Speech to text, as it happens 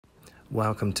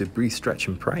Welcome to Breathe, Stretch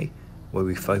and Pray, where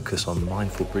we focus on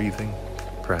mindful breathing,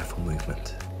 prayerful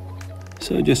movement.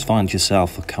 So just find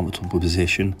yourself a comfortable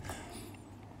position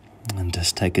and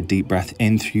just take a deep breath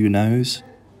in through your nose,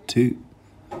 2,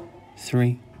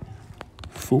 3,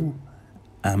 4,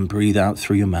 and breathe out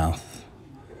through your mouth,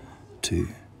 2,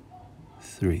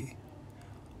 3,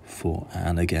 4,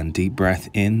 and again, deep breath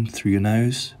in through your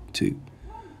nose, 2,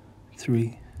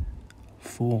 3,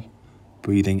 4,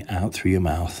 breathing out through your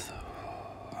mouth.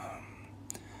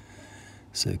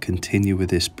 So continue with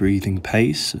this breathing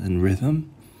pace and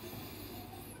rhythm.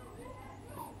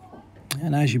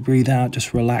 And as you breathe out,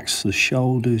 just relax the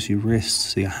shoulders, your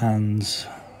wrists, your hands.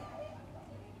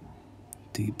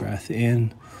 Deep breath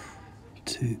in,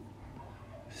 2,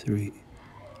 3,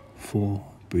 4,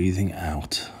 breathing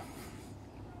out.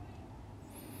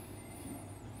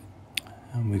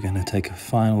 And we're going to take a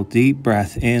final deep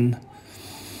breath in.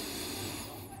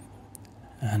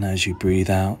 And as you breathe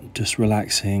out, just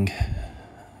relaxing,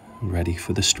 ready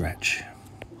for the stretch.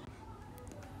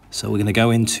 So we're going to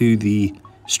go into the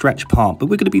stretch part, but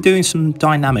we're going to be doing some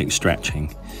dynamic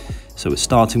stretching. So it's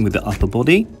starting with the upper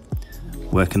body,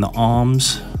 working the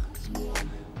arms,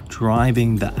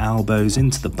 driving the elbows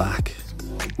into the back,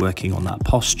 working on that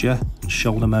posture and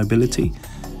shoulder mobility.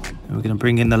 And we're going to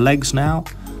bring in the legs now,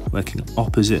 working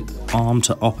opposite arm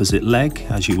to opposite leg,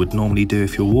 as you would normally do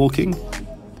if you're walking.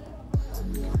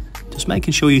 Just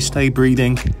making sure you stay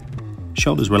breathing,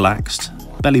 shoulders relaxed,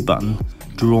 belly button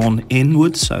drawn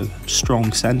inwards, so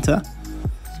strong center.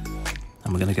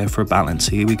 And we're going to go for a balance.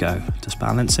 Here we go. Just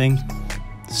balancing,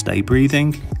 stay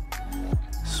breathing,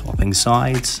 swapping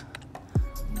sides.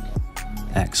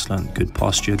 Excellent, good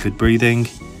posture, good breathing.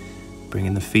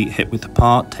 Bringing the feet hip width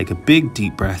apart, take a big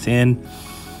deep breath in.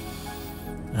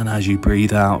 And as you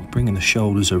breathe out, bringing the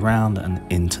shoulders around and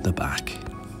into the back.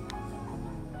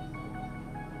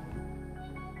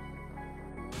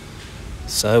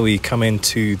 So we come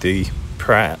into the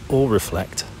prayer or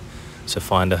reflect. So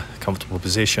find a comfortable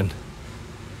position.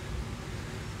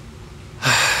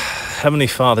 Heavenly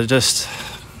Father, I just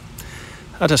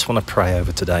want to pray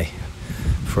over today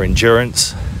for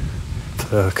endurance,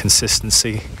 for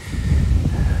consistency.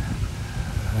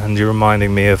 And you're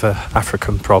reminding me of an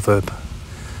African proverb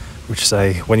which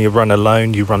say, when you run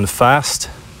alone, you run fast,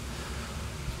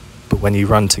 but when you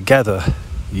run together,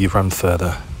 you run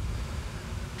further.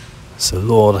 So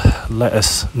Lord, let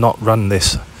us not run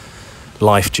this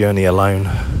life journey alone.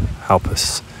 Help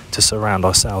us to surround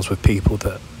ourselves with people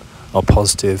that are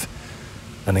positive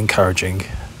and encouraging,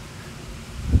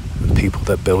 and people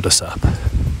that build us up.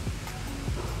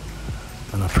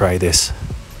 And I pray this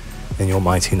in your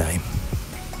mighty name.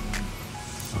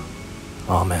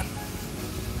 Amen.